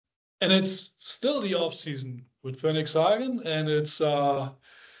And it's still the off season with Phoenix-Saison, and it's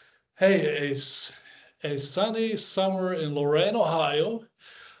hey, it's a sunny summer in Lorain, Ohio,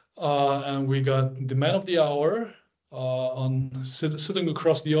 and we got the man of the hour sitting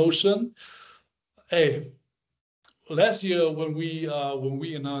across the ocean. Hey, last year when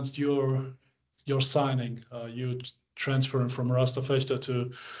we announced your signing, you transferring from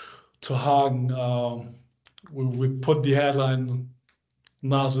Rasterfechter to Hagen, we put the headline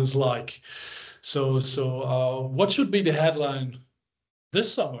Naz is like. So what should be the headline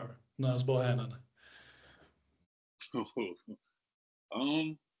this summer, Naz Bohannon?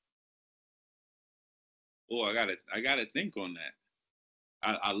 Oh, I gotta think on that.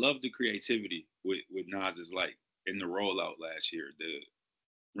 I love the creativity with Naz is like in the rollout last year. The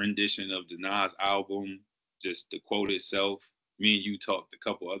rendition of the Nas album, just the quote itself. Me and you talked, a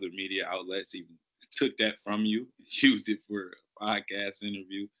couple other media outlets even took that from you, used it for a podcast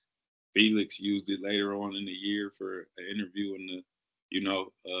interview. Felix used it later on in the year for an interview in the,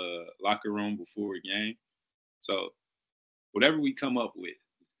 locker room before a game. So whatever we come up with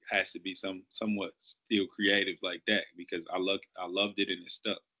has to be somewhat still creative like that because I loved it and it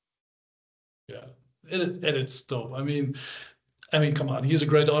stuck. Yeah, and it's dope. I mean, come on, he's a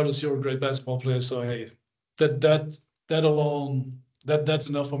great artist. You're a great basketball player. So hey, that alone, that's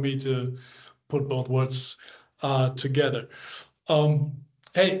enough for me to put both words together.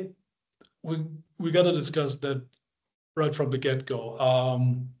 Hey, we got to discuss that right from the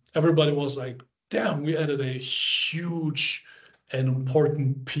get-go. Everybody was like, damn, we added a huge and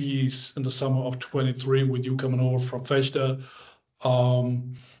important piece in the summer of 23 with you coming over from Fechter.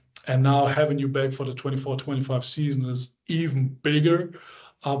 And now having you back for the 24-25 season is even bigger.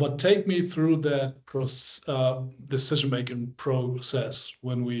 But take me through that decision-making process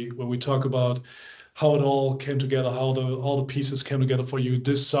when we talk about how it all came together, how all the pieces came together for you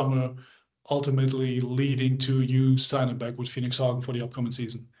this summer, ultimately leading to you signing back with Phoenix-Saison for the upcoming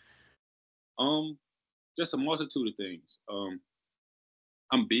season. Just a multitude of things.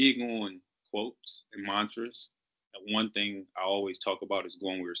 I'm big on quotes and mantras. And one thing I always talk about is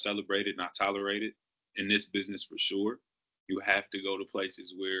going where celebrated, not tolerated. In this business, for sure, you have to go to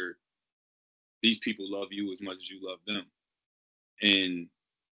places where these people love you as much as you love them. And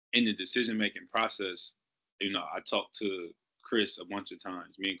in the decision-making process, I talked to Chris a bunch of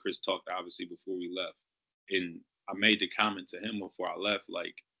times. Me and Chris talked obviously before we left. And I made the comment to him before I left,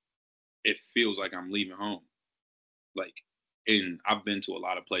 like, it feels like I'm leaving home. Like, and I've been to a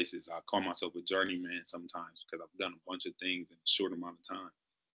lot of places. I call myself a journeyman sometimes because I've done a bunch of things in a short amount of time.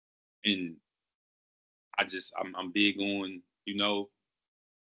 And I'm big on,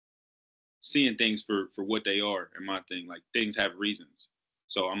 seeing things for what they are and my thing. Like, things have reasons.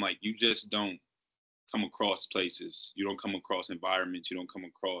 So I'm like, you just don't come across places. You don't come across environments. You don't come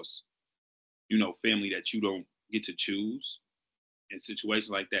across, family that you don't get to choose in situations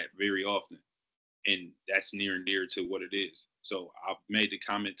like that very often. And that's near and dear to what it is. So I've made the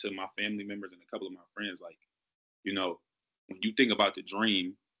comment to my family members and a couple of my friends, like, when you think about the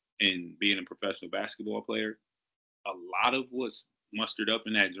dream and being a professional basketball player, a lot of what's mustered up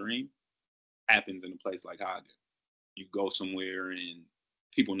in that dream happens in a place like Hagen. You go somewhere and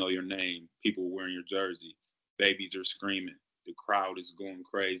people know your name, people are wearing your jersey, babies are screaming, the crowd is going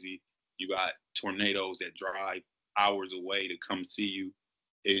crazy. You got tornadoes that drive hours away to come see you.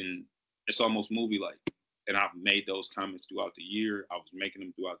 And it's almost movie-like. And I've made those comments throughout the year. I was making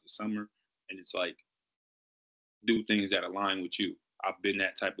them throughout the summer. And it's like, do things that align with you. I've been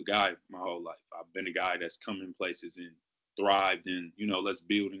that type of guy my whole life. I've been a guy that's come in places and thrived and, let's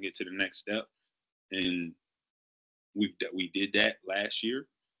build and get to the next step. And we did that last year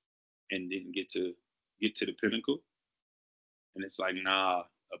and didn't get to the pinnacle. And it's like, nah,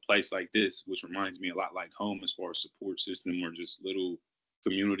 a place like this, which reminds me a lot like home as far as support system or just little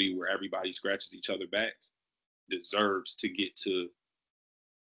community where everybody scratches each other backs, deserves to get to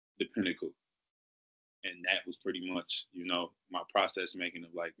the pinnacle. And that was pretty much, my process making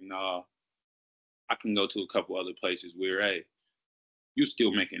of like, nah, I can go to a couple other places where, hey, you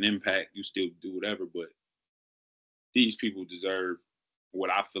still make an impact, you still do whatever, but these people deserve what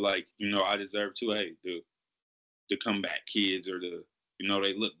I feel like, I deserve too. Hey, the comeback kids or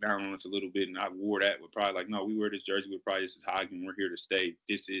they look down on us a little bit, and I wore that. We're probably like, no, we wear this jersey. We're probably, this is Hagen. We're here to stay.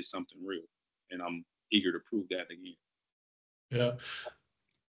 This is something real. And I'm eager to prove that again. Yeah.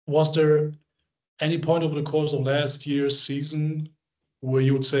 Was there any point over the course of last year's season where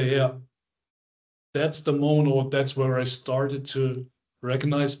you would say, yeah, that's the moment, or that's where I started to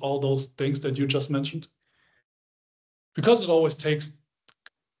recognize all those things that you just mentioned? Because it always takes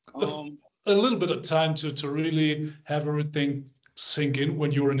a little bit of time to really have everything sink in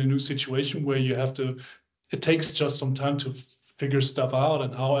when you're in a new situation where you have to, it takes just some time to figure stuff out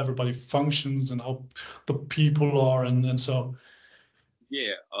and how everybody functions and how the people are and so.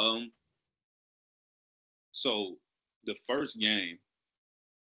 Yeah. So the first game,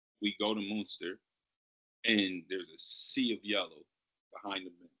 we go to Munster, and there's a sea of yellow behind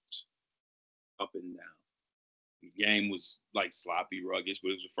the bench, up and down. The game was like sloppy, ruggish, but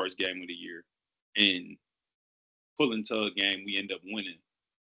it was the first game of the year. And pulling tug game, we end up winning.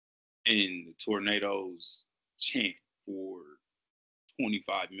 And the Tornadoes chant for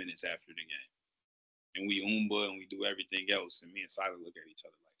 25 minutes after the game. And we Oomba and we do everything else. And me and Siler look at each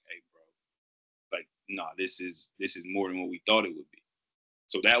other like, hey, bro, like, nah, this is more than what we thought it would be.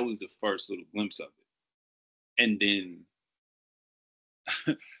 So that was the first little glimpse of it. And then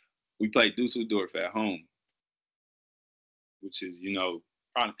we played Dusseldorf at home, which is,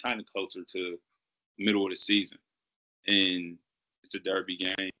 kind of closer to middle of the season. And it's a derby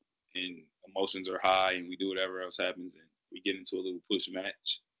game and emotions are high and we do whatever else happens and we get into a little push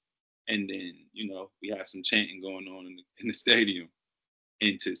match. And then, we have some chanting going on in the stadium.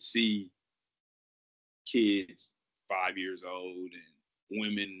 And to see kids 5 years old and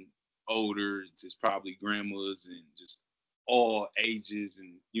women older, just probably grandmas and just all ages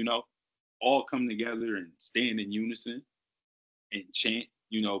and, all come together and stand in unison and chant,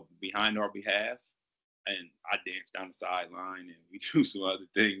 behind our behalf. And I dance down the sideline and we do some other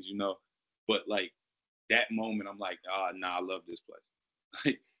things, But like that moment, I'm like, I love this place.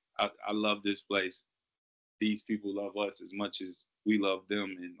 Like, I love this place. These people love us as much as we love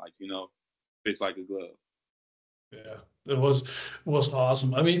them, and fits like a glove. Yeah, it was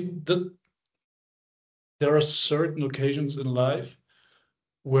awesome. I mean, there are certain occasions in life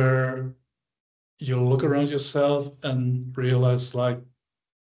where you look around yourself and realize, like,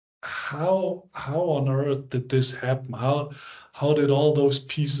 how on earth did this happen? How did all those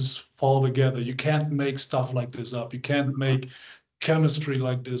pieces fall together? You can't make stuff like this up. You can't make chemistry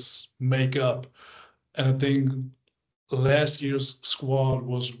like this make up. And I think last year's squad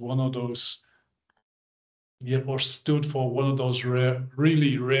was one of those, or stood for one of those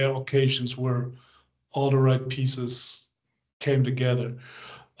really rare occasions where all the right pieces came together.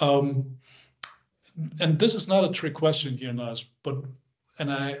 And this is not a trick question here, Naz, but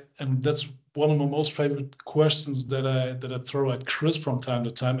and that's one of my most favorite questions that I throw at Chris from time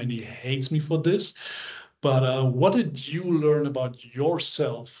to time, and he hates me for this. But what did you learn about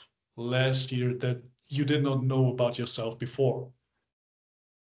yourself last year that you did not know about yourself before?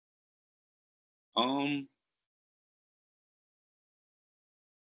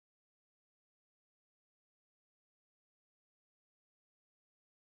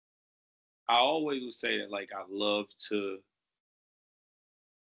 I always would say that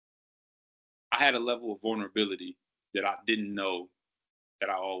I had a level of vulnerability that I didn't know that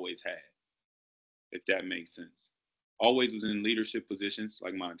I always had, if that makes sense. Always was in leadership positions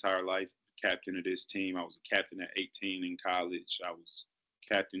like my entire life, captain of this team. I was a captain at 18 in college. I was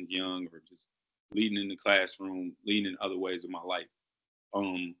captain young or just leading in the classroom, leading in other ways of my life.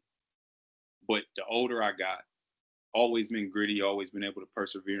 But the older I got, always been gritty, always been able to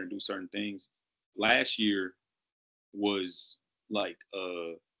persevere and do certain things. Last year was like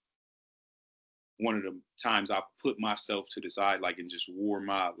one of the times I put myself to the side, like, and just wore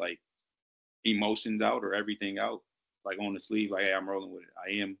my emotions out or everything out, like on the sleeve, like, hey, I'm rolling with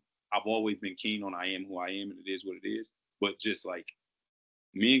it. I've always been keen on I am who I am and it is what it is. But just like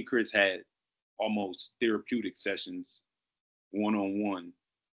me and Chris had almost therapeutic sessions one-on-one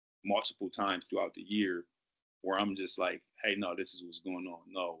multiple times throughout the year where I'm just like, hey, no, this is what's going on.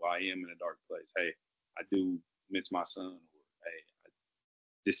 No, I am in a dark place. Hey, I do miss my son. Or, hey,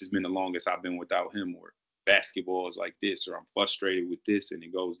 this has been the longest I've been without him. Or basketball is like this. Or I'm frustrated with this and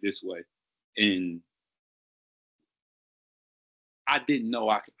it goes this way. And I didn't know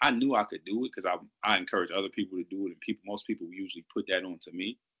I knew I could do it because I encourage other people to do it. And most people usually put that on to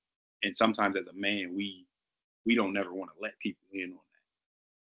me. And sometimes as a man, we don't never want to let people in on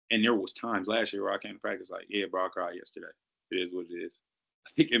that. And there was times last year where I came to practice like, yeah, bro, I cried yesterday. It is what it is.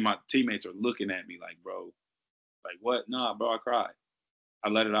 And my teammates are looking at me like, bro, like what? Nah, bro, I cried. I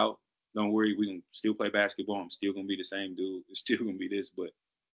let it out. Don't worry, we can still play basketball. I'm still gonna be the same dude. It's still gonna be this, but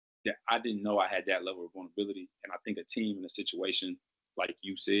yeah, I didn't know I had that level of vulnerability. And I think a team in a situation like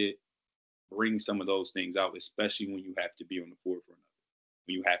you said brings some of those things out, especially when you have to be on the forefront of it.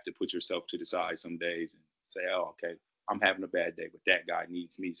 When you have to put yourself to the side some days and say, oh, okay, I'm having a bad day, but that guy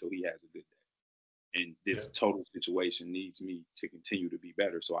needs me, so he has a good day. And this total situation needs me to continue to be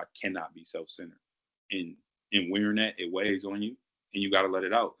better, so I cannot be self-centered. And in wearing that, it weighs on you, and you got to let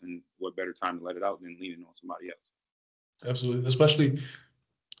it out. And what better time to let it out than leaning on somebody else? Absolutely. Especially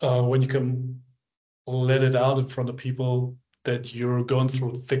when you can let it out in front of people that you're going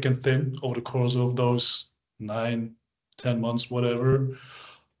through thick and thin over the course of those 9, 10 months, whatever.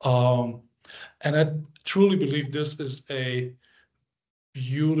 And I truly believe this is a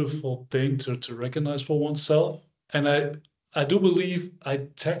beautiful thing to recognize for oneself. And I do believe I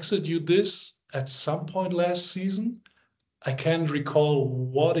texted you this at some point last season. I can't recall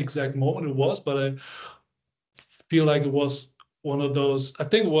what exact moment it was, but I feel like it was one of those. I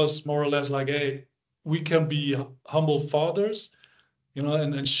think it was more or less like, hey, we can be humble fathers,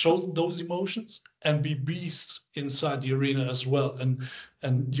 and show those emotions and be beasts inside the arena as well.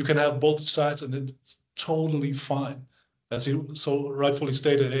 And you can have both sides, and it's totally fine. As you so rightfully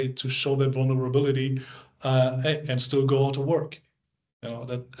stated, hey, to show that vulnerability and still go out to work.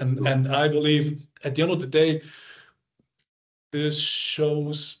 That, and I believe at the end of the day, this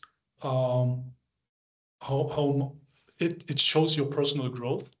shows how it shows your personal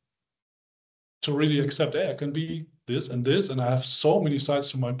growth to really accept, hey, I can be this and this, and I have so many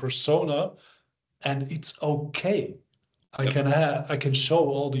sides to my persona, and it's okay. I can show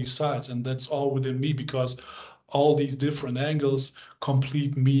all these sides, and that's all within me, because all these different angles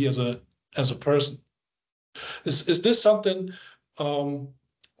complete me as a person. Is this something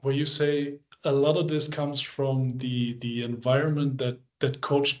where you say a lot of this comes from the environment that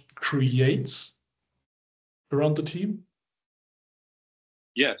coach creates around the team?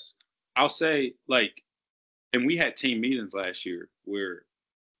 Yes, I'll say, like, and we had team meetings last year where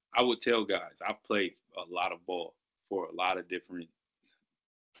I would tell guys I've played a lot of ball for a lot of different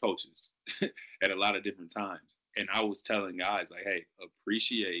coaches at a lot of different times. And I was telling guys, like, hey,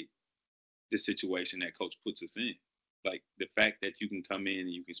 appreciate the situation that coach puts us in. Like, the fact that you can come in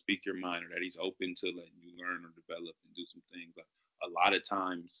and you can speak your mind, or that he's open to letting you learn or develop and do some things. Like, a lot of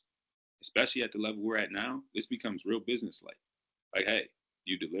times, especially at the level we're at now, this becomes real business like. Like, hey,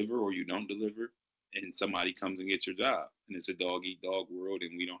 you deliver or you don't deliver, and somebody comes and gets your job. And it's a dog eat dog world,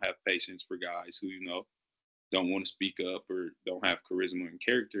 and we don't have patience for guys who, don't want to speak up or don't have charisma and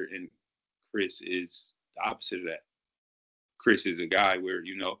character. And Chris is the opposite of that. Chris is a guy where,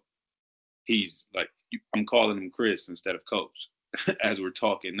 he's like, I'm calling him Chris instead of coach as we're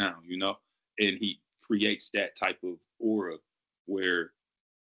talking now, and he creates that type of aura where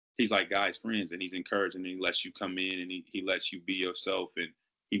he's like guys' friends, and he's encouraging, and he lets you come in, and he lets you be yourself, and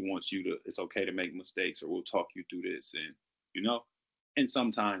he wants you to, it's okay to make mistakes, or we'll talk you through this. And, and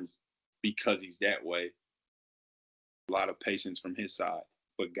sometimes because he's that way, a lot of patience from his side,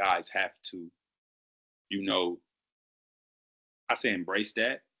 but guys have to, I say embrace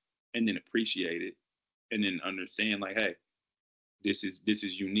that, and then appreciate it, and then understand, like, hey, this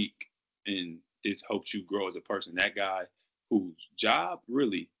is unique, and it helps you grow as a person. That guy whose job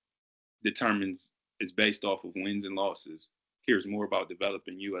really determines is based off of wins and losses cares more about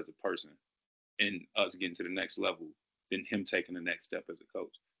developing you as a person and us getting to the next level than him taking the next step as a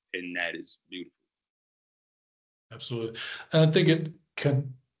coach. And that is beautiful. Absolutely. And I think it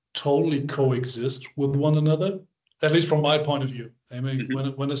can totally coexist with one another, at least from my point of view. I mean,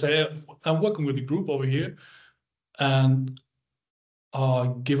 when I say I'm working with a group over here, and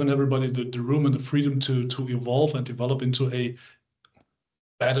giving everybody the room and the freedom to evolve and develop into a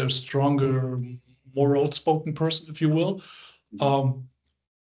better, stronger, more outspoken person, if you will.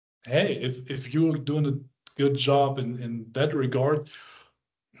 Hey, if you're doing a good job in that regard,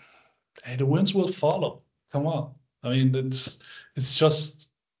 hey, the wins will follow. Come on. I mean, it's just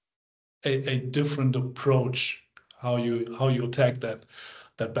a different approach how you attack that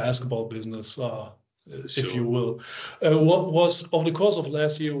basketball business, if you will. What was over the course of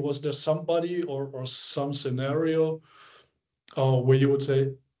last year? Was there somebody or some scenario where you would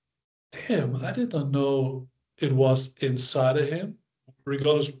say, "Damn, I did not know it was inside of him"?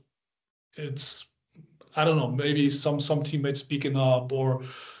 Regardless, it's, I don't know, maybe some teammates speaking up, or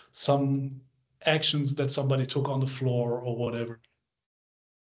some actions that somebody took on the floor or whatever.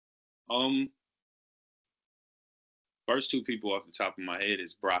 First two people off the top of my head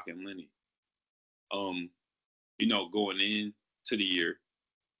is Brock and Lenny. Going in to the year,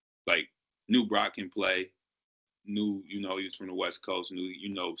 like, knew Brock can play, knew, he was from the West Coast, knew,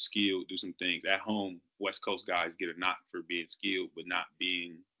 skilled, do some things. At home, West Coast guys get a knock for being skilled, but not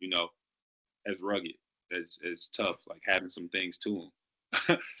being, as rugged, as tough, like having some things to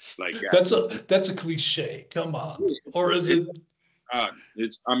them. Like, that's a cliche. Come on. Or is it?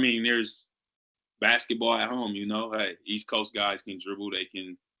 There's basketball at home, hey, East Coast guys can dribble. They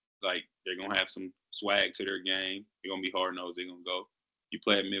can, like, they're going to have some swag to their game. They're going to be hard-nosed. They're going to go. You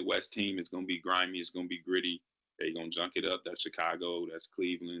play a Midwest team, it's going to be grimy. It's going to be gritty. They're going to junk it up. That's Chicago. That's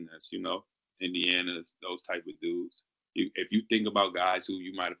Cleveland. That's, Indiana, those type of dudes. if you think about guys who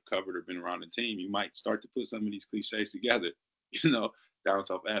you might have covered or been around the team, you might start to put some of these cliches together, down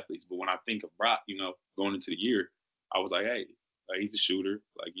south athletes. But when I think of Brock, going into the year, I was like, hey, like he's a shooter,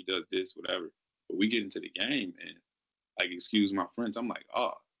 like he does this, whatever. But we get into the game and like, excuse my French, I'm like,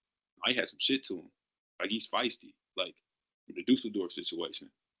 oh, I had some shit to him. Like he's feisty. Like the Dusseldorf situation.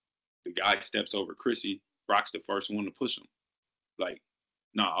 The guy steps over Chrissy, Brock's the first one to push him. Like,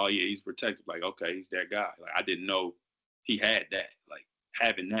 nah, oh yeah, he's protected. Like, okay, he's that guy. Like I didn't know he had that. Like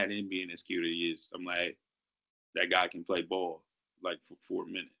having that and being as cute as he is, I'm like, hey, that guy can play ball like for 4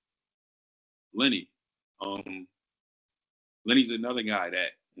 minutes. Lenny. Lenny's another guy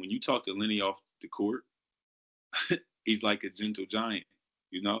that when you talk to Lenny off the court, he's like a gentle giant,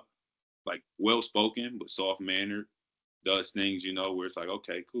 like well-spoken, but soft-mannered, does things, where it's like,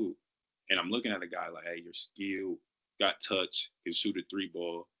 okay, cool. And I'm looking at a guy like, hey, you're skilled, got touch, can shoot a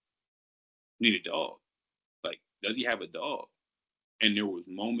 3-ball, need a dog. Like, does he have a dog? And there was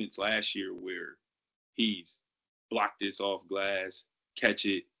moments last year where he's blocked this off glass, catch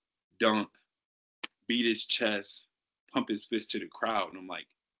it, dunk, beat his chest, pump his fist to the crowd. And I'm like,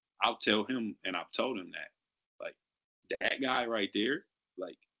 I'll tell him, and I've told him that, like, that guy right there,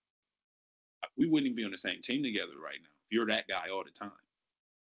 like, we wouldn't even be on the same team together right now. You're that guy all the time.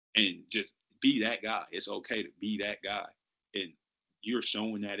 And just be that guy. It's okay to be that guy. And you're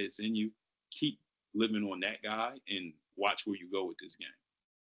showing that it's in you. Keep living on that guy and watch where you go with this game.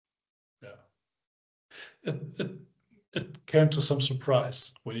 Yeah. It came to some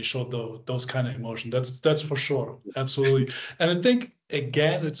surprise when you showed those kind of emotions. That's for sure. Absolutely. And I think,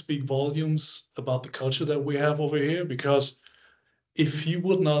 again, it speaks volumes about the culture that we have over here, because if he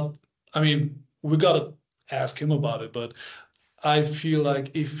would not, we got to ask him about it, but I feel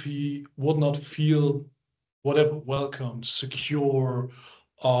like if he would not feel whatever welcomed, secure,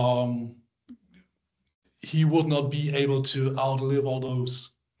 he would not be able to outlive all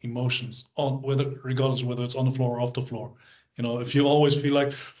those emotions, regardless whether it's on the floor or off the floor. If you always feel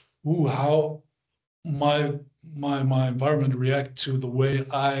like, ooh, how my environment react to the way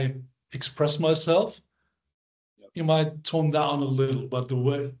I express myself, you might tone down a little, but the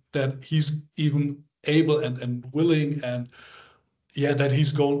way that he's even able and willing, and that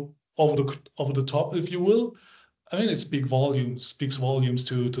he's going over the top, if you will, it speaks volumes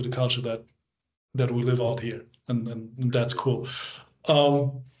to the culture that we live out here, and that's cool.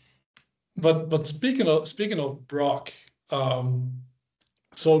 But speaking of Brock,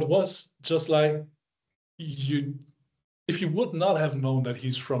 so it was just like if you would not have known that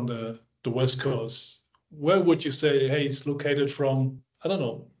he's from the West Coast, where would you say, hey, he's located from? I don't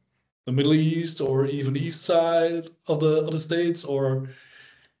know, the Middle East or even East side of the States, or?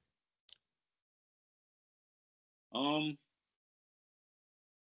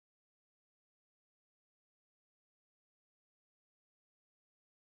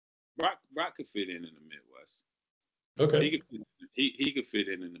 Brock could fit in the Midwest. Okay. He could fit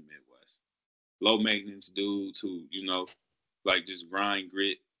in the Midwest. Low maintenance dudes who, like just grind,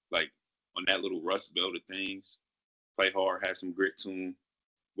 grit, like on that little rust belt of things. Play hard, have some grit to him,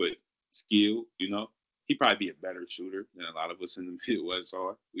 with skill, He'd probably be a better shooter than a lot of us in the Midwest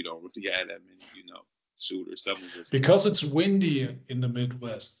are. We don't really have that many, shooters. Some of us, because it's windy in the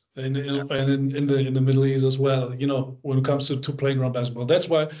Midwest and in the Middle East as well. When it comes to playground basketball, that's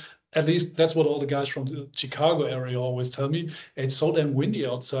why. At least that's what all the guys from the Chicago area always tell me. It's so damn windy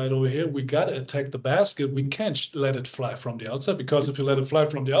outside over here. We got to attack the basket. We can't let it fly from the outside, because if you let it fly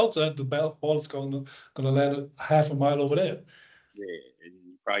from the outside, the ball is going to land half a mile over there. Yeah, and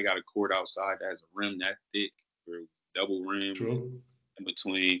you probably got a court outside that has a rim that thick, or double rim. True. In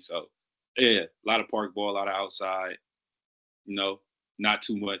between. So, yeah, a lot of park ball, a lot of outside. Not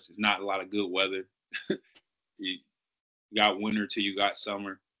too much. It's not a lot of good weather. You got winter till you got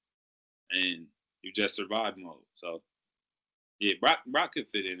summer. And you just survive mode. So, yeah, Brock could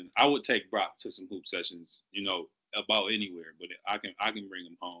fit in. I would take Brock to some hoop sessions, about anywhere. But I can bring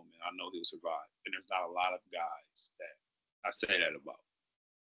him home, and I know he'll survive. And there's not a lot of guys that I say that about.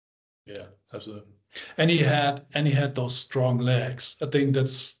 Yeah, absolutely. And he had those strong legs. I think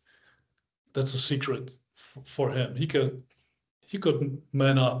that's a secret for him. He could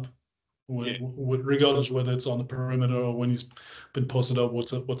man up. Regardless whether it's on the perimeter or when he's been posted up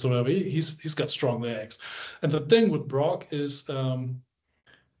whatsoever, he's got strong legs. And the thing with Brock is, the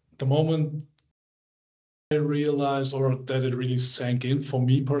moment I realized, or that it really sank in for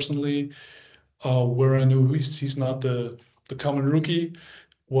me personally, where I knew he's not the common rookie,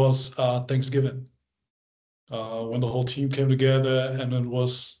 was Thanksgiving, when the whole team came together, and it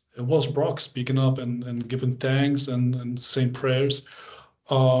was Brock speaking up and giving thanks and saying prayers.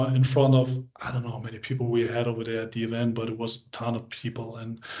 in front of, I don't know how many people we had over there at the event, but it was a ton of people,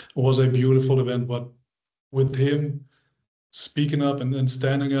 and it was a beautiful event. But with him speaking up and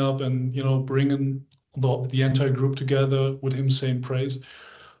standing up and, you know, bringing the entire group together with him saying praise,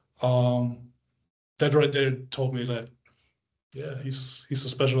 that right there told me that, yeah, he's a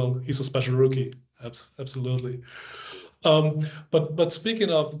special rookie. Absolutely. But speaking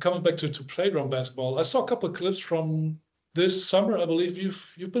of coming back to playground basketball, I saw a couple of clips from this summer. I believe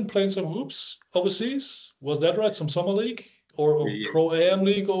you've been playing some hoops overseas. Was that right? Some summer league or Yeah. Pro-Am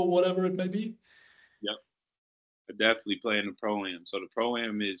league or whatever it may be? Yep. I definitely play in the Pro-Am. So the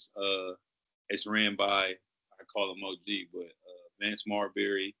Pro-Am is it's ran by, I call him OG, but Vance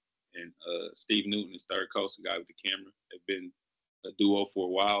Marbury and Steve Newton is third coach, the guy with the camera. They've been a duo for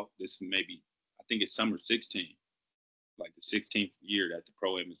a while. This is maybe, I think it's summer 16, like the 16th year that the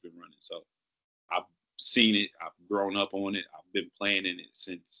Pro-Am has been running. So I've seen it. I've grown up on it. I've been playing in it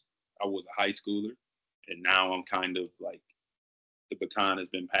since I was a high schooler. And now I'm kind of like, the baton has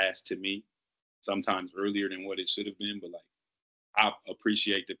been passed to me, sometimes earlier than what it should have been. But like, I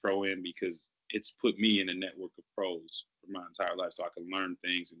appreciate the Pro-Am because it's put me in a network of pros for my entire life, so I can learn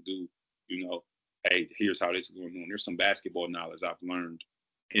things and do, you know, hey, here's how this is going on. There's some basketball knowledge I've learned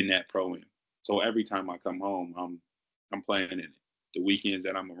in that Pro-Am. So every time I come home, I'm playing in it. The weekends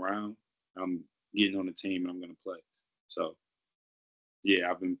that I'm around, I'm getting on the team and I'm going to play. So yeah,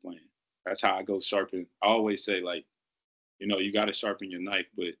 I've been playing. That's how I go sharpen. I always say, like, you know, you got to sharpen your knife,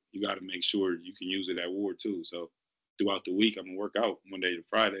 but you got to make sure you can use it at war too. So throughout the week, I'm gonna work out Monday to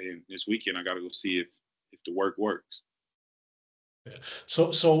Friday, and this weekend I got to go see if the work works. Yeah.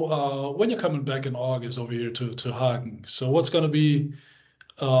 So when you're coming back in August over here to Hagen, so what's going to be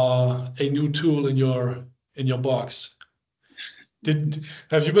a new tool in your box?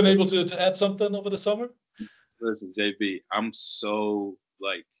 Have you been able to add something over the summer? Listen, JB, I'm so,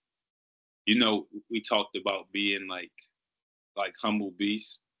 like, you know, we talked about being like humble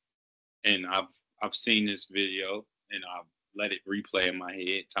beast, and I've seen this video and I've let it replay in my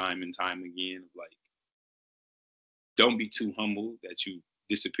head time and time again. Like, don't be too humble that you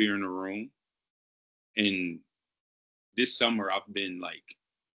disappear in the room. And this summer I've been like,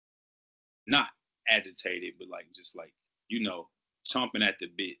 not agitated, but like just like, you know, chomping at the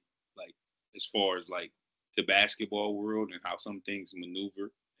bit, like as far as like the basketball world and how some things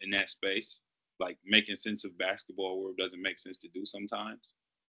maneuver in that space. Like, making sense of basketball world doesn't make sense to do sometimes.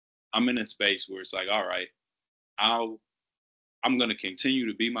 I'm in a space where it's like, all right, I'm gonna continue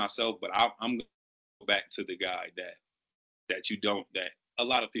to be myself, but I'm gonna go back to the guy that that a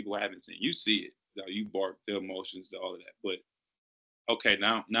lot of people haven't seen. You see it, you know, you bark, the emotions, all of that. But okay,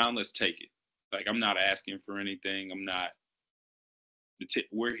 now let's take it. Like, I'm not asking for anything. I'm not.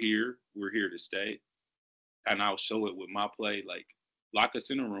 We're here. We're here to stay, and I'll show it with my play. Like, lock us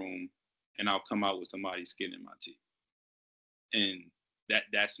in a room, and I'll come out with somebody's skin in my teeth. And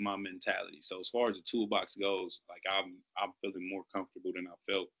that's my mentality. So as far as the toolbox goes, like, I'm feeling more comfortable than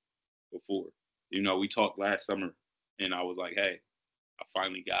I felt before. You know, we talked last summer, and I was like, hey, I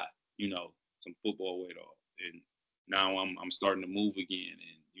finally got, you know, some football weight off, and now I'm starting to move again,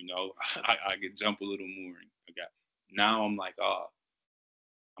 and you know, I can jump a little more. And now I'm like,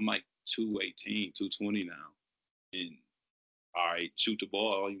 I'm like 218, 220 now, and all right, shoot the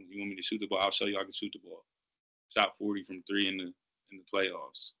ball. You want me to shoot the ball? I'll show you I can shoot the ball. Shot 40 from 3 in the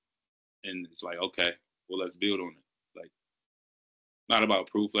playoffs, and it's like, okay, well, let's build on it. Like, not about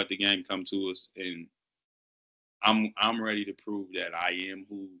proof. Let the game come to us, and I'm ready to prove that I am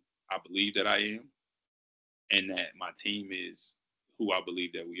who I believe that I am, and that my team is who I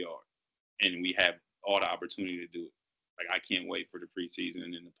believe that we are, and we have all the opportunity to do it. Like, I can't wait for the preseason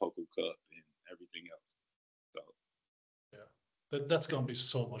and the Pokal Cup and everything else. So yeah, that's gonna be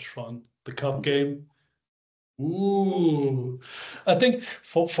so much fun. The cup game. Ooh, I think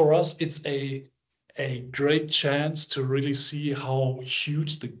for us it's a great chance to really see how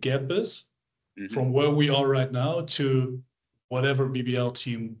huge the gap is from where we are right now to whatever BBL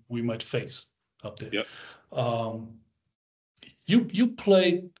team we might face up there. Yep. You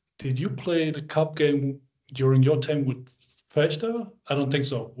played? Did you play the cup game during your time with Fechter? I don't think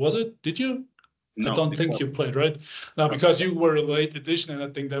so. Was it? Did you? No, I don't think you played, right? Now, because you were a late addition, and I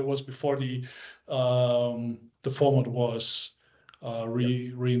think that was before the format was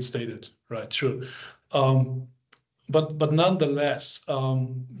reinstated, right? True. But nonetheless,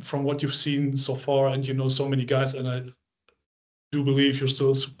 from what you've seen so far, and you know so many guys, and I do believe you're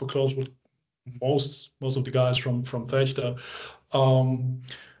still super close with most of the guys from Fechter.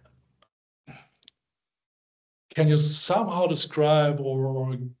 Can you somehow describe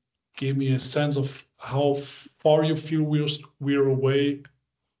or give me a sense of how far you feel we're away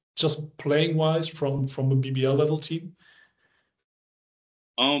just playing wise from a BBL level team?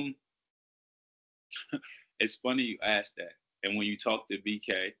 It's funny you asked that. And when you talk to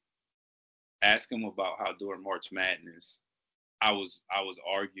BK, ask him about how during March Madness, I was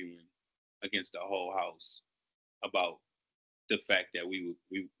arguing against the whole house about the fact that we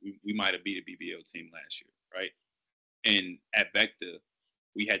might have beat a BBL team last year, right? And at Vector,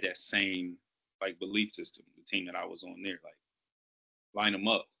 we had that same like belief system. The team that I was on there, like line them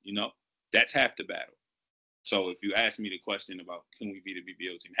up, you know, that's half the battle. So if you ask me the question about can we beat a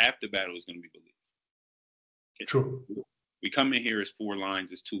BBL team, half the battle is going to be belief. True. We come in here as 4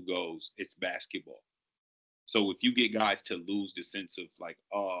 lines, it's 2 goals, it's basketball. So if you get guys to lose the sense of like,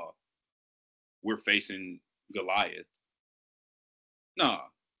 oh, we're facing Goliath. Nah.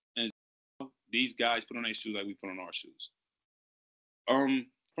 And these guys put on their shoes like we put on our shoes. From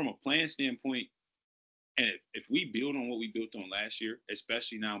a playing standpoint, and if we build on what we built on last year,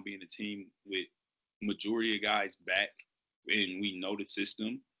 especially now being a team with majority of guys back, and we know the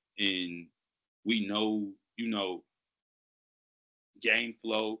system, and we know, you know, game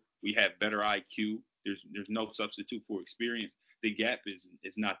flow, we have better IQ. There's no substitute for experience. The gap is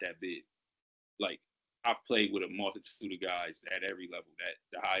not that big. Like, I've played with a multitude of guys at every level, at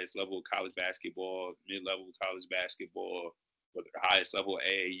the highest level of college basketball, mid-level college basketball, or the highest level of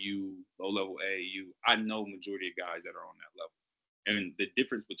AAU, low-level AAU. I know majority of guys that are on that level. And the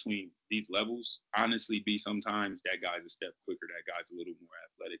difference between these levels, honestly, be sometimes that guy's a step quicker, that guy's a little more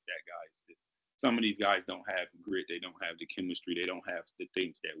athletic, that guy's this. Some of these guys don't have grit, they don't have the chemistry, they don't have the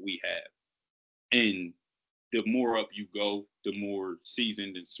things that we have. And the more up you go, the more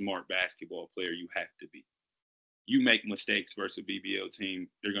seasoned and smart basketball player you have to be. You make mistakes versus a BBL team,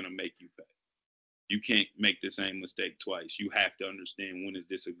 they're going to make you pay. You can't make the same mistake twice. You have to understand when is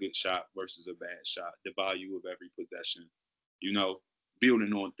this a good shot versus a bad shot, the value of every possession, you know,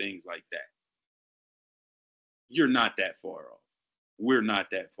 building on things like that. You're not that far off. We're not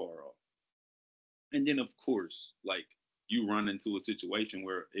that far off. And then, of course, like, you run into a situation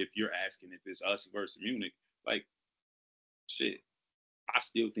where if you're asking if it's us versus Munich, like, shit, I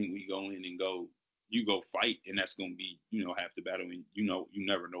still think we go in and you go fight, and that's going to be, you know, half the battle. And, you know, you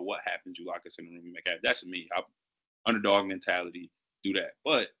never know what happens. You lock us in the room, you make it. That's me. Underdog mentality, do that.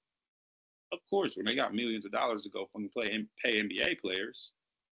 But, of course, when they got millions of dollars to go fucking play and pay NBA players,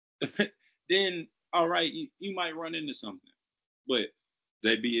 then, all right, you might run into something. But,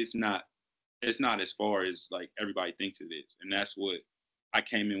 JB, it's not as far as like everybody thinks it is. And that's what I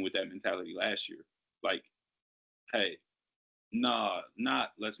came in with, that mentality last year. Like, hey, not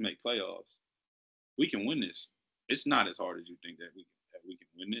let's make playoffs. We can win this. It's not as hard as you think that we can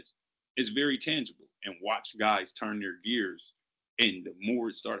win this. It's very tangible. And watch guys turn their gears. And the more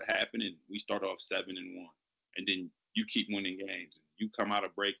it started happening, we start off 7-1. And then you keep winning games. You come out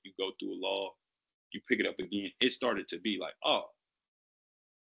of break, you go through a lull, you pick it up again. It started to be like, oh,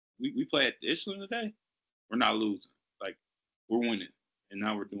 we play at the Ishland today, we're not losing. Like, we're winning. And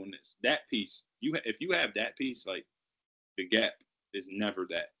now we're doing this. That piece, if you have that piece, like, the gap is never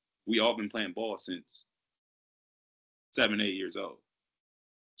that. We all been playing ball since 7, 8 years old.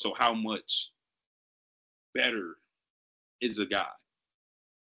 So how much better is a guy?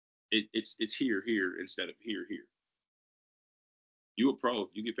 It's here instead of here. You a pro,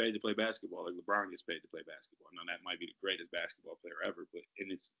 you get paid to play basketball, like LeBron gets paid to play basketball. Now, that might be the greatest basketball player ever, but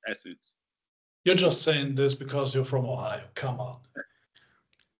in its essence. You're just saying this because you're from Ohio. Come on.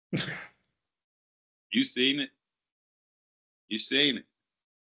 You seen it.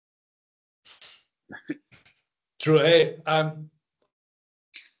 True. Hey, I'm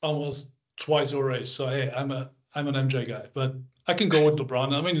almost twice your age, so hey, I'm an MJ guy, but I can go with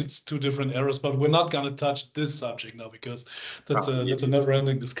LeBron. I mean, it's 2 different eras, but we're not gonna touch this subject now because that's a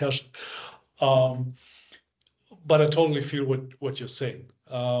never-ending discussion. But I totally feel what you're saying.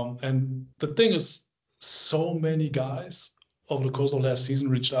 And the thing is, so many guys over the course of last season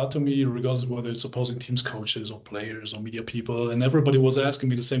reached out to me, regardless of whether it's opposing teams, coaches, or players, or media people, and everybody was asking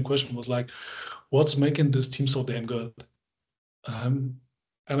me the same question, was like, what's making this team so damn good? And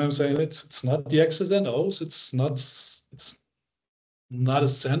I'm saying it's not the X's and O's, it's not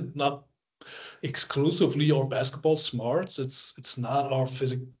exclusively our basketball smarts, it's not our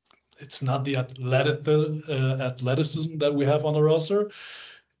physics, it's not the athleticism that we have on the roster.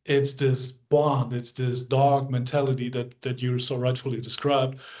 It's this bond, it's this dog mentality that you so rightfully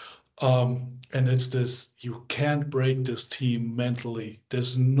described. And it's this, you can't break this team mentally.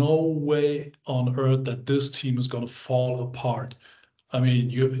 There's no way on earth that this team is going to fall apart. I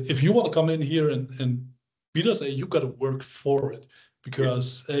mean, if you want to come in here and beat us, you got to work for it.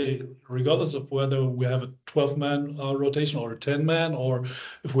 because hey, regardless of whether we have a 12-man rotation or a 10-man, or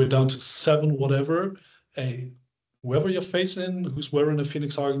if we're down to 7, whatever, hey, whoever you're facing, who's wearing a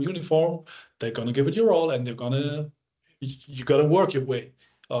Phoenix Hagen uniform, they're gonna give it your all, and you gotta work your way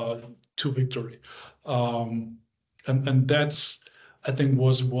to victory. And that's, I think,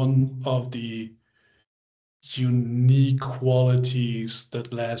 was one of the unique qualities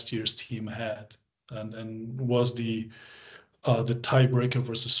that last year's team had, and was the tiebreaker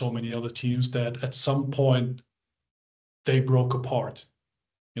versus so many other teams that at some point they broke apart.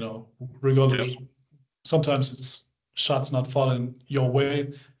 You know, regardless, sometimes it's shots not falling your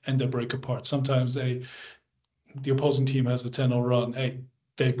way and they break apart. Sometimes the opposing team has a 10-0 run, hey,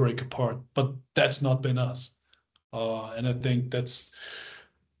 they break apart, but that's not been us. And I think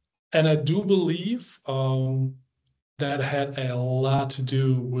and I do believe that had a lot to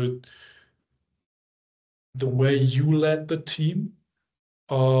do with the way you led the team,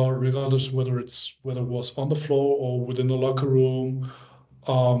 regardless whether it was on the floor or within the locker room.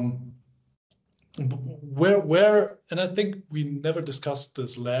 And I think we never discussed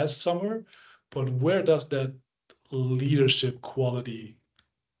this last summer, but where does that leadership quality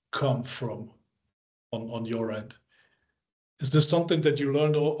come from on your end? Is this something that you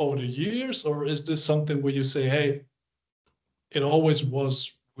learned over the years, or is this something where you say, hey, it always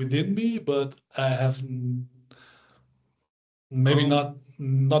was within me, but I have maybe not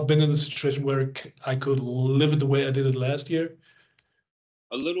been in a situation where I could live it the way I did it last year?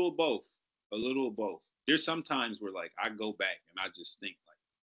 A little of both. A little of both. There's some times where like I go back and I just think like,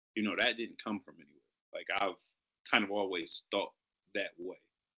 you know, that didn't come from anywhere. Like I've kind of always thought that way.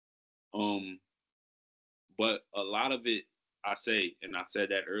 But a lot of it, I say, and I said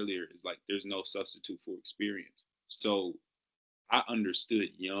that earlier, is like there's no substitute for experience. So I understood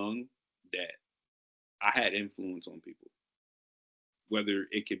young that I had influence on people. Whether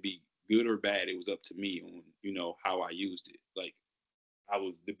it could be good or bad, it was up to me on, you know, how I used it. Like I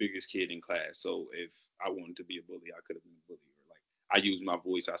was the biggest kid in class. So if I wanted to be a bully, I could have been a bully. Or like I used my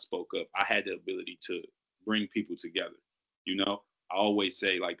voice, I spoke up. I had the ability to bring people together. You know, I always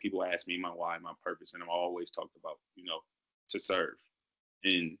say, like, people ask me my why, my purpose, and I've always talked about, you know, to serve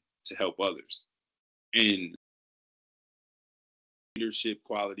and to help others. And leadership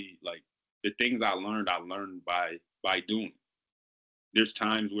quality, like the things I learned by doing. There's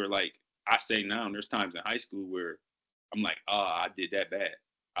times where like I say now, and there's times in high school where I'm like, I did that bad.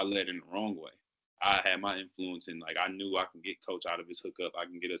 I led in the wrong way. I had my influence and like I knew I can get coach out of his hookup. I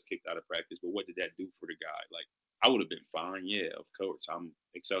can get us kicked out of practice. But what did that do for the guy? Like I would have been fine. Yeah, of course. I'm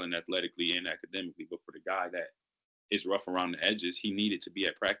excelling athletically and academically. But for the guy that is rough around the edges, he needed to be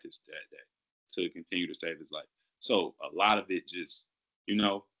at practice that day to continue to save his life. So a lot of it just, you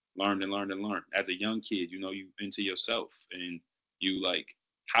know, learn and learn and learn. As a young kid, you know, you into yourself and you like,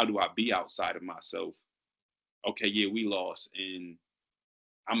 how do I be outside of myself? Okay, yeah, we lost and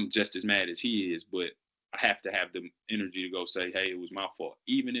I'm just as mad as he is, but I have to have the energy to go say, hey, it was my fault.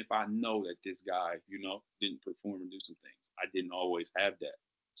 Even if I know that this guy, you know, didn't perform and do some things. I didn't always have that.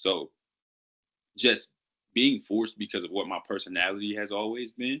 So just being forced because of what my personality has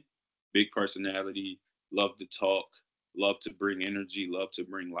always been, big personality, love to talk, love to bring energy, love to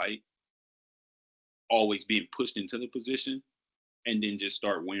bring light, always being pushed into the position and then just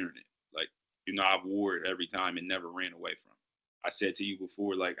start wearing it. Like, you know, I've wore it every time and never ran away from it. I said to you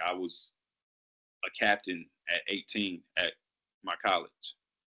before, like I was a captain at 18 at my college.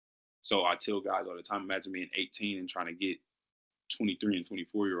 So I tell guys all the time, imagine being 18 and trying to get 23 and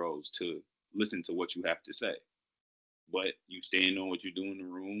 24-year-olds to listen to what you have to say. But you stand on what you do in the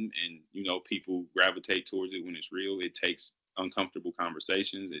room and, you know, people gravitate towards it when it's real. It takes uncomfortable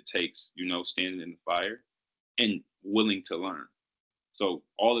conversations. It takes, you know, standing in the fire and willing to learn. So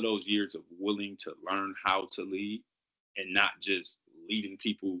all of those years of willing to learn how to lead and not just leading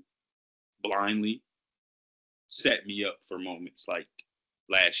people blindly set me up for moments like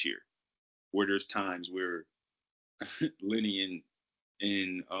last year, where there's times where Lenny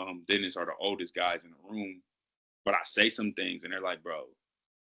and Dennis are the oldest guys in the room, but I say some things and they're like, bro,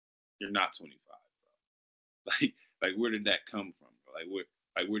 you're not 25, bro. Like where did that come from, bro?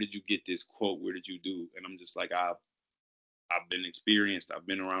 Where did you get this quote? Where did you do? And I'm just like, I've been experienced. I've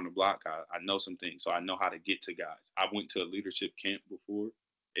been around the block. I know some things, so I know how to get to guys. I went to a leadership camp before,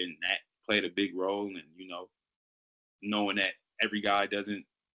 and that played a big role. And you know, knowing that every guy doesn't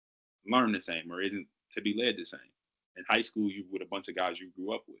learn the same or isn't to be led the same. In high school, you with a bunch of guys you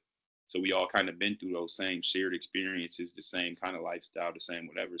grew up with, so we all kind of been through those same shared experiences, the same kind of lifestyle, the same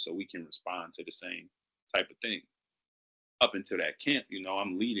whatever, so we can respond to the same type of thing. Up until that camp, you know,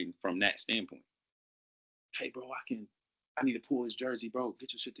 I'm leading from that standpoint. Hey, bro, I need to pull his jersey, bro.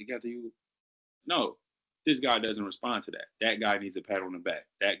 Get your shit together. No, this guy doesn't respond to that. That guy needs a pat on the back.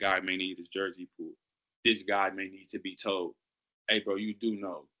 That guy may need his jersey pulled. This guy may need to be told, hey, bro, you do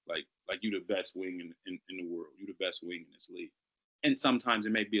know, like you the best wing in the world. You the best wing in this league. And sometimes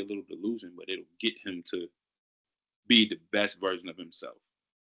it may be a little delusion, but it'll get him to be the best version of himself.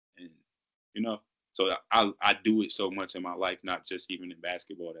 And, so I do it so much in my life, not just even in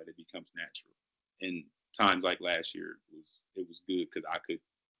basketball, that it becomes natural. And times like last year, it was good because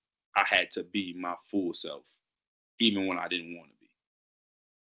I had to be my full self, even when I didn't want to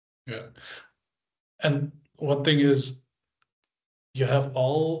be. Yeah. And one thing is, you have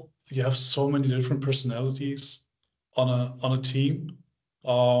so many different personalities on a team.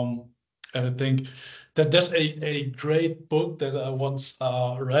 And I think that there's a great book that I once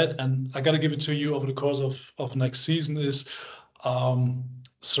read, and I got to give it to you over the course of next season, is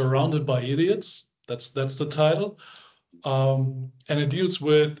Surrounded by Idiots. That's the title. And it deals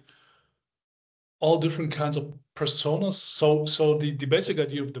with all different kinds of personas. So the basic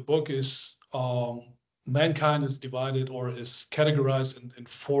idea of the book is mankind is divided or is categorized in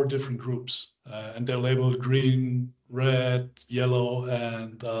 4 different groups, and they're labeled green, red, yellow,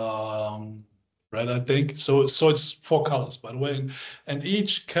 and red, I think. So it's 4 colors, by the way, and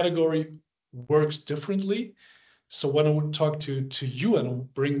each category works differently. So when I would talk to you and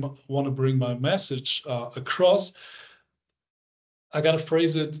want to bring my message across, I got to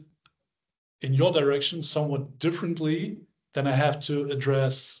phrase it in your direction somewhat differently than I have to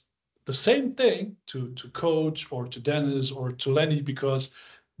address the same thing to Coach or to Dennis or to Lenny, because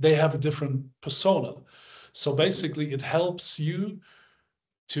they have a different persona. So basically it helps you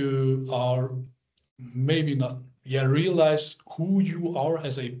to maybe not realize who you are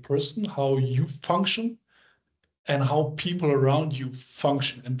as a person, how you function, and how people around you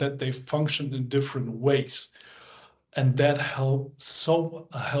function, and that they function in different ways. And that helps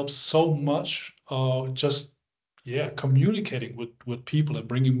so much, just communicating with people and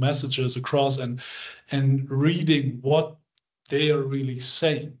bringing messages across and reading what they are really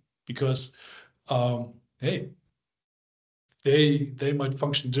saying, because hey, they might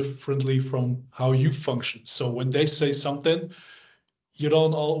function differently from how you function. So when they say something, you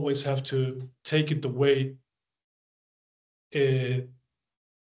don't always have to take it the way it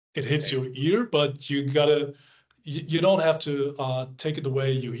hits your ear, but you don't have to take it the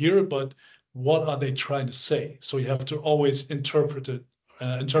way you hear it, but what are they trying to say? So you have to always interpret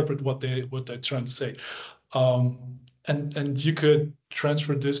what they're trying to say, and you could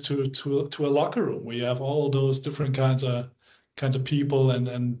transfer this to a locker room where you have all those different kinds of people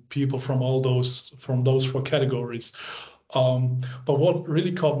and people from those 4 categories. But what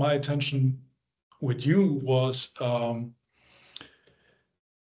really caught my attention with you was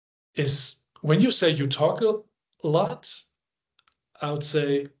is when you say you talk a lot, I would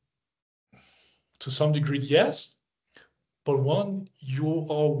say to some degree, yes. But you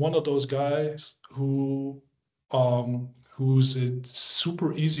are one of those guys who's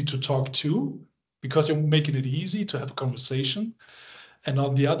super easy to talk to, because you're making it easy to have a conversation. And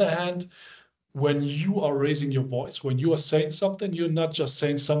on the other hand, when you are raising your voice, when you are saying something, you're not just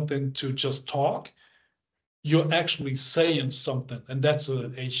saying something to just talk. You're actually saying something, and that's a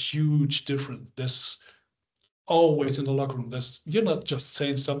huge difference. There's always in the locker room, you're not just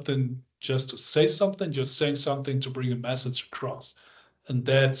saying something just to say something, you're saying something to bring a message across. And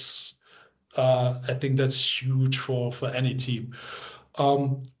that's, I think that's huge for any team.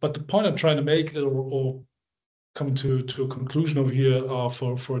 But the point I'm trying to make, or coming to a conclusion over here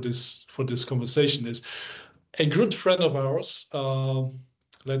for this conversation, is a good friend of ours,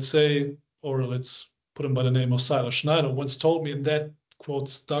 let's put him by the name of Silas Schneider, once told me, and that quote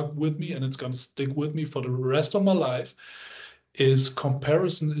stuck with me, and it's going to stick with me for the rest of my life, is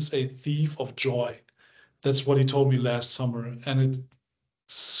comparison is a thief of joy. That's what he told me last summer, and it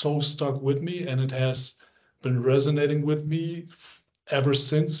so stuck with me, and it has been resonating with me ever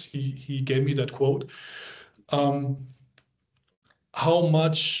since he gave me that quote. How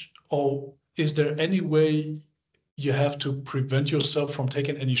much, or is there any way you have to prevent yourself from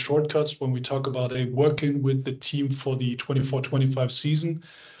taking any shortcuts when we talk about working with the team for the 24-25 season,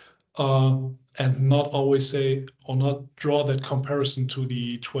 and not always say, or not draw that comparison to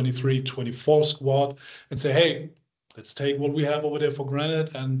the 23-24 squad and say, hey, let's take what we have over there for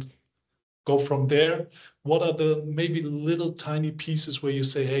granted and go from there? What are the maybe little tiny pieces where you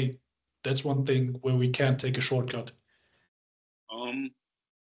say, hey, that's one thing where we can't take a shortcut?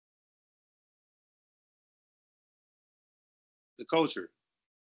 The culture.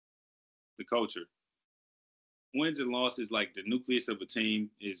 Wins and losses, like the nucleus of a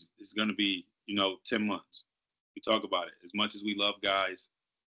team is going to be, 10 months. We talk about it. As much as we love guys,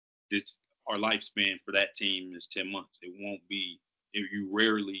 this our lifespan for that team is 10 months. It won't be, you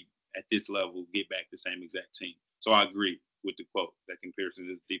rarely at this level get back the same exact team. So I agree with the quote that comparison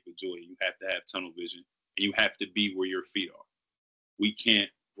is deep of joy. You have to have tunnel vision and you have to be where your feet are. We can't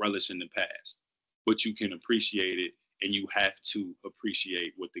relish in the past, but you can appreciate it, and you have to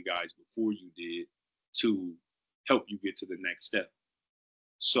appreciate what the guys before you did to help you get to the next step.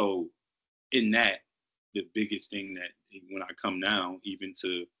 So in that, the biggest thing that when I come now, even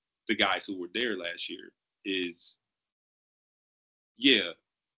to the guys who were there last year, is yeah,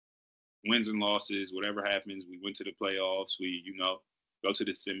 wins and losses, whatever happens, we went to the playoffs, we, go to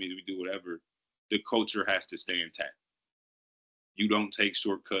the semis, we do whatever. The culture has to stay intact. You don't take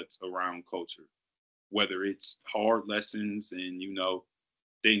shortcuts around culture, whether it's hard lessons and,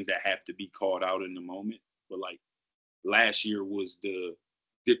 things that have to be called out in the moment. But like last year was the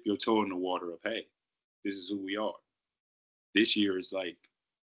dip your toe in the water of, hey, this is who we are. This year is like,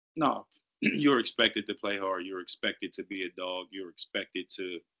 no, you're expected to play hard. You're expected to be a dog. You're expected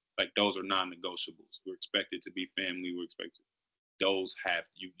to, like, those are non-negotiables. We're expected to be family. We're expected. Those have,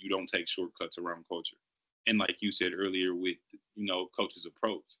 you don't take shortcuts around culture. And like you said earlier with, coach's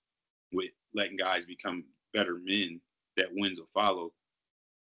approach with letting guys become better men that wins will follow.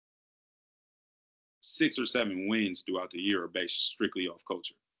 6 or 7 wins throughout the year are based strictly off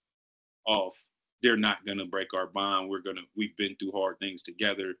culture. Off, they're not going to break our bond. We've been through hard things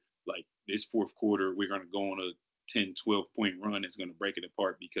together. Like this fourth quarter, we're going to go on a 10, 12 point run. It's going to break it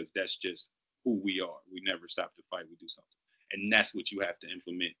apart because that's just who we are. We never stop to fight. We do something. And that's what you have to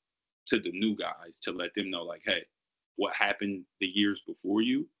implement to the new guys to let them know, like, hey, what happened the years before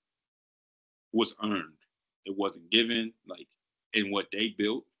you was earned. It wasn't given. Like, and what they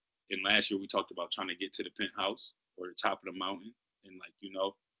built. And last year we talked about trying to get to the penthouse or the top of the mountain and, like,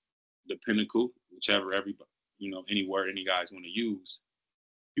 the pinnacle, whichever everybody, any word any guys want to use.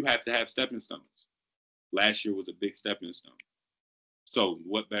 You have to have stepping stones. Last year was a big stepping stone. So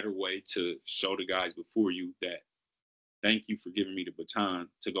what better way to show the guys before you that thank you for giving me the baton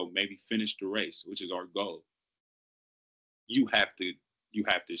to go maybe finish the race, which is our goal. You have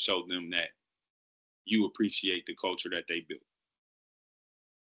to show them that you appreciate the culture that they built.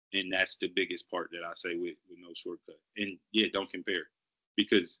 And that's the biggest part that I say with no shortcut. And yeah, don't compare,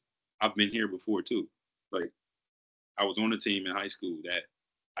 because I've been here before too. Like, I was on a team in high school that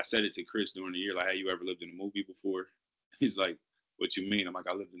I said it to Chris during the year, like, hey, you ever lived in a movie before? He's like, what you mean? I'm like,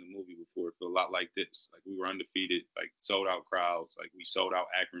 I lived in a movie before. It felt a lot like this. Like, we were undefeated, like sold out crowds. Like, we sold out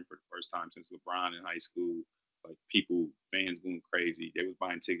Akron for the first time since LeBron in high school. Like, fans going crazy. They was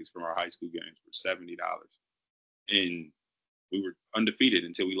buying tickets from our high school games for $70. And we were undefeated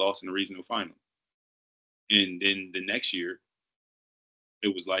until we lost in the regional final. And then the next year,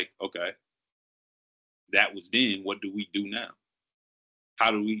 it was like, okay, that was then. What do we do now? How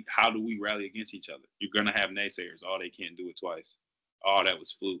do we rally against each other? You're gonna have naysayers. Oh, they can't do it twice. Oh, that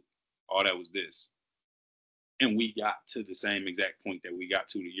was fluke. Oh, that was this. And we got to the same exact point that we got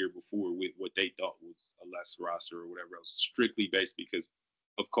to the year before with what they thought was a less roster or whatever else, strictly based because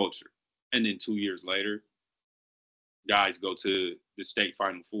of culture. And then 2 years later, guys go to the state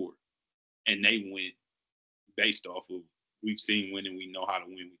Final Four, and they went based off of, we've seen winning, we know how to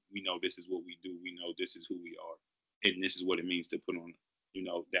win. We know this is what we do. We know this is who we are, and this is what it means to put on,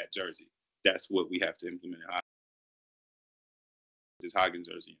 that jersey. That's what we have to implement. This Hagen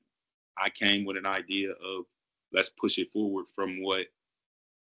jersey. I came with an idea of let's push it forward from what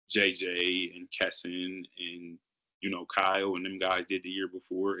JJ and Kesson and Kyle and them guys did the year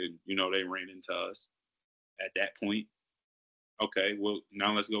before, and they ran into us at that point. Okay, well,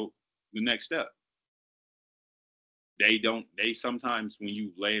 now let's go the next step. They sometimes, when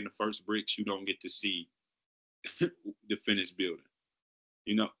you lay in the first bricks, you don't get to see the finished building.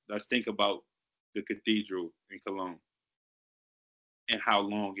 Let's think about the cathedral in Cologne and how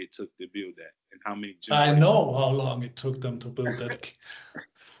long it took to build that and how many I know how long it took them to build that.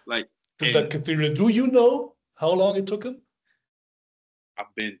 That cathedral. Do you know how long it took them?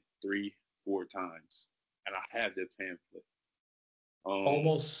 I've been 3-4 times, and I have the pamphlet.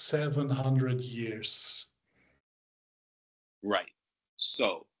 Almost 700 years. Right.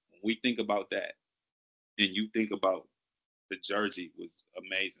 So when we think about that, and you think about the jersey was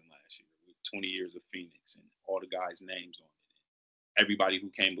amazing last year with 20 years of Phoenix and all the guys' names on it. Everybody who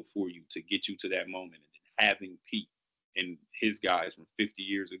came before you to get you to that moment, and then having Pete and his guys from 50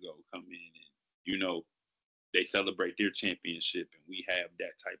 years ago come in and, they celebrate their championship, and we have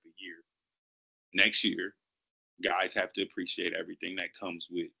that type of year. Next year, guys have to appreciate everything that comes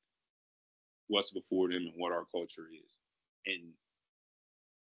with what's before them and what our culture is. And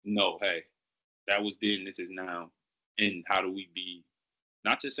no, hey, that was then, this is now. And how do we be,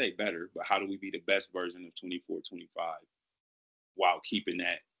 not to say better, but how do we be the best version of 24, 25 while keeping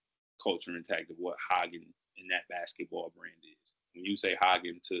that culture intact of what Hagen and that basketball brand is? When you say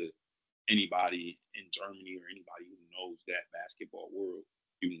Hagen to anybody in Germany or anybody who knows that basketball world,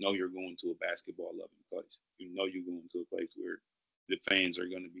 you know you're going to a basketball loving place. You know you're going to a place where the fans are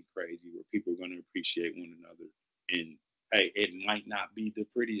going to be crazy, where people are going to appreciate one another. And hey, it might not be the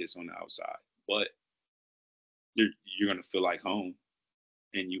prettiest on the outside, but you're going to feel like home,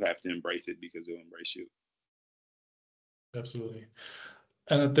 and you have to embrace it because they'll embrace you. Absolutely.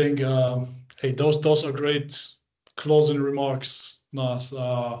 And I think, hey, those are great closing remarks, Naz.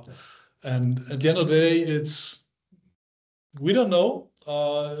 And at the end of the day, we don't know,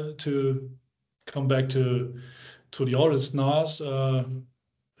 to come back to the artist, Naz.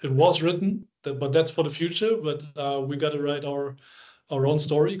 It was written, but that's for the future. But we got to write our own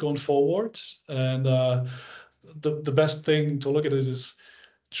story going forward. And the best thing to look at it is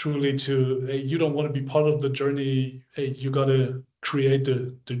truly to, hey, you don't want to be part of the journey. Hey, you got to create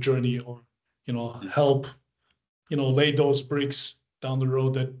the journey, or help lay those bricks down the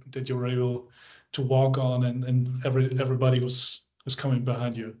road that you're able to walk on, and everybody was coming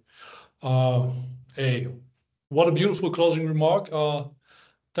behind you. Hey, what a beautiful closing remark.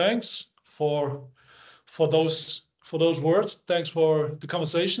 Thanks for those words. Thanks for the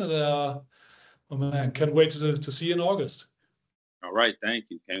conversation. And oh man, can't wait to see you in August. All right, thank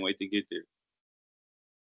you. Can't wait to get there.